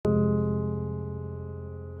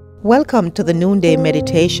Welcome to the Noonday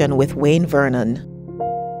Meditation with Wayne Vernon.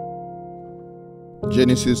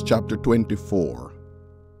 Genesis chapter 24,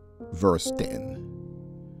 verse 10.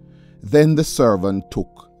 Then the servant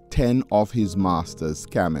took 10 of his master's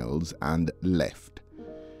camels and left,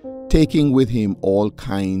 taking with him all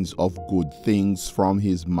kinds of good things from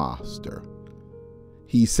his master.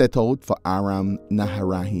 He set out for Aram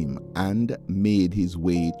Naharaim and made his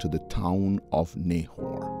way to the town of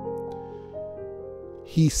Nahor.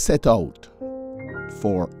 He set out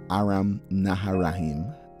for Aram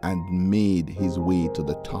Naharaim and made his way to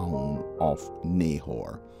the town of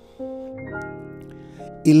Nahor.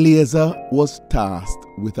 Eliezer was tasked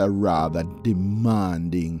with a rather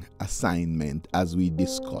demanding assignment, as we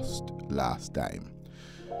discussed last time.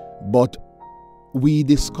 But we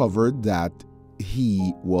discovered that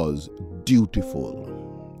he was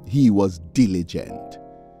dutiful, he was diligent,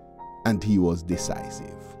 and he was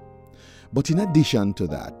decisive. But in addition to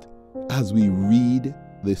that, as we read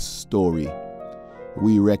this story,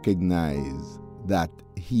 we recognize that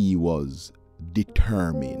he was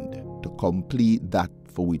determined to complete that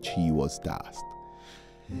for which he was tasked.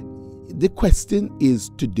 The question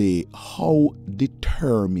is today, how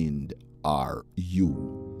determined are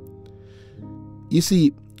you? You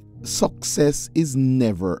see, success is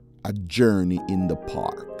never a journey in the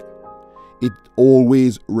park. It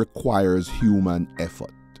always requires human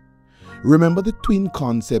effort. Remember the twin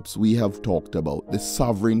concepts we have talked about, the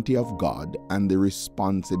sovereignty of God and the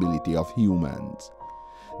responsibility of humans.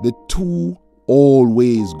 The two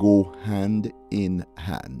always go hand in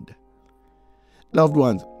hand. Loved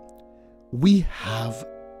ones, we have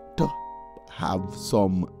to have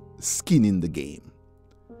some skin in the game.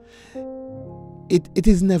 It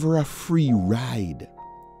is never a free ride.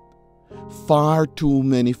 Far too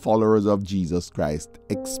many followers of Jesus Christ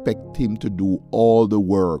expect him to do all the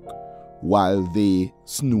work while they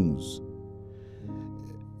snooze.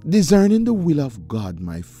 Discerning the will of God,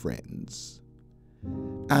 my friends,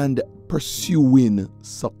 and pursuing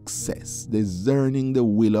success, discerning the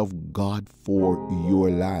will of God for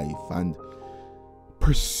your life and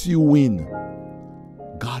pursuing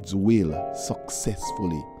God's will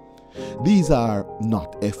successfully, these are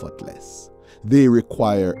not effortless. They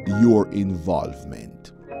require your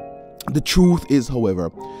involvement. The truth is,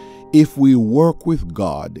 however, if we work with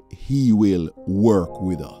God, He will work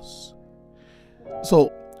with us.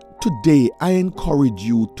 So today, I encourage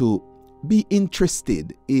you to be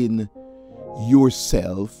interested in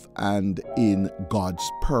yourself and in God's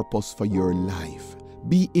purpose for your life.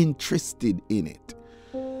 Be interested in it.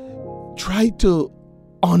 Try to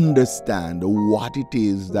understand what it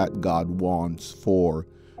is that God wants for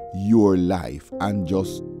your life and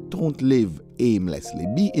just don't live aimlessly.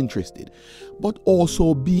 Be interested, but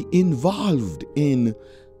also be involved in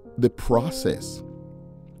the process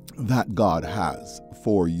that God has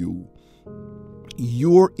for you.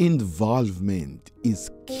 Your involvement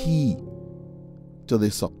is key to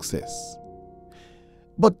the success.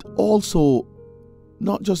 But also,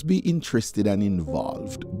 not just be interested and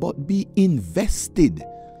involved, but be invested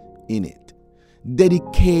in it.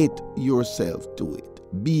 Dedicate yourself to it.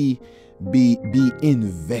 Be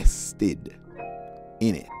invested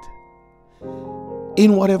in it.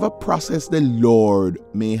 In whatever process the Lord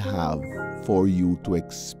may have for you to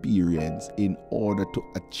experience in order to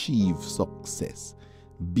achieve success,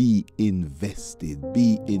 be invested,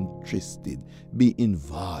 be interested, be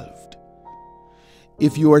involved.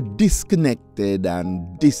 If you are disconnected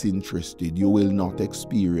and disinterested, you will not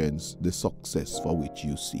experience the success for which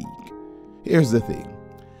you seek. Here's the thing.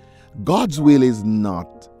 God's will is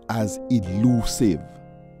not as elusive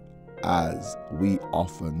as we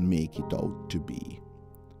often make it out to be.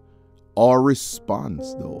 Our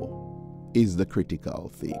response, though, is the critical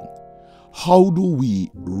thing. How do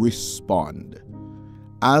we respond?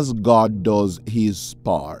 As God does His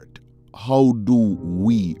part, how do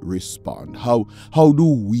we respond? How do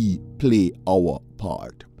we play our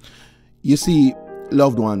part? You see,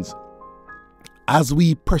 loved ones, as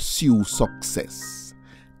we pursue success,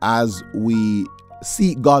 as we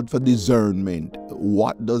seek God for discernment,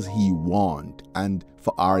 what does He want and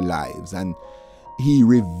for our lives? And He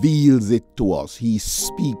reveals it to us. He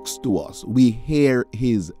speaks to us. We hear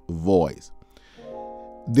His voice.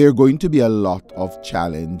 There are going to be a lot of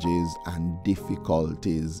challenges and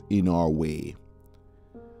difficulties in our way.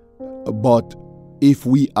 But if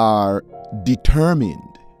we are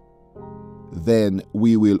determined, then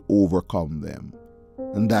we will overcome them.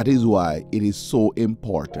 And that is why it is so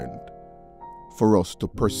important for us to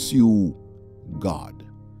pursue God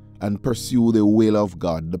and pursue the will of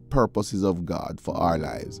God, the purposes of God for our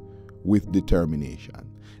lives with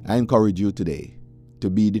determination. I encourage you today, to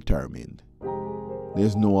be determined.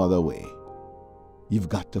 There's no other way. You've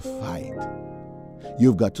got to fight.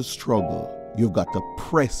 You've got to struggle. You've got to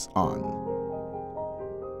press on.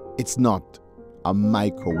 It's not a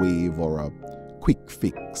microwave or a quick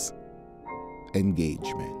fix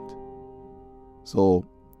engagement. So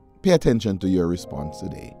pay attention to your response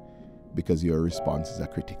today, because your response is a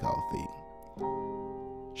critical thing.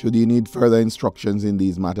 Should you need further instructions in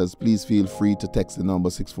these matters, please feel free to text the number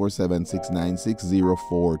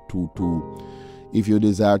 647-696-0422. If you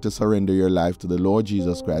desire to surrender your life to the Lord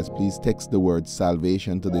Jesus Christ, please text the word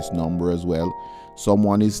salvation to this number as well.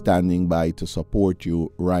 Someone is standing by to support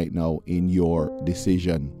you right now in your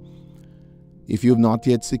decision. If you've not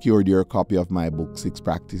yet secured your copy of my book, 6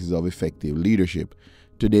 Practices of Effective Leadership,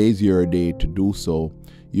 today is your day to do so.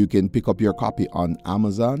 You can pick up your copy on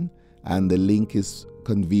Amazon, and the link is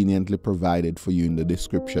conveniently provided for you in the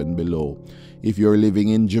description below. If you're living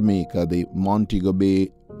in Jamaica, the Montego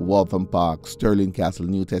Bay, Waltham Park, Stirling Castle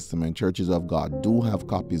New Testament Churches of God do have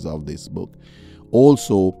copies of this book.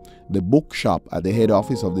 Also, the bookshop at the head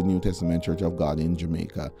office of the New Testament Church of God in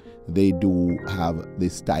Jamaica, they do have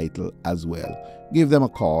this title as well. Give them a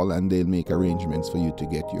call and they'll make arrangements for you to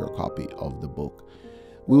get your copy of the book.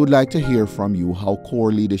 We would like to hear from you how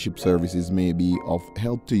core leadership services may be of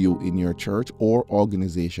help to you in your church or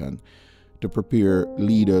organization to prepare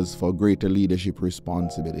leaders for greater leadership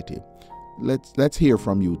responsibility. Let's hear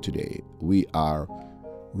from you today. We are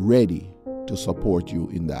ready to support you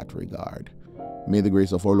in that regard. May the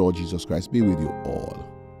grace of our Lord Jesus Christ be with you all.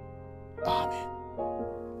 Amen.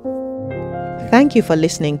 Thank you for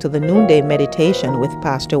listening to the Noonday Meditation with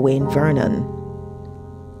Pastor Wayne Vernon.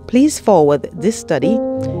 Please forward this study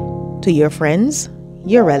to your friends,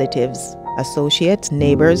 your relatives, associates,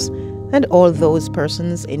 neighbors, and all those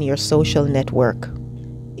persons in your social network.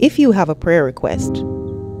 If you have a prayer request,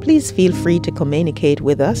 please feel free to communicate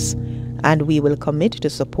with us, and we will commit to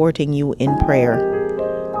supporting you in prayer.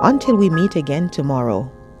 Until we meet again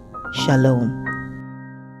tomorrow, Shalom.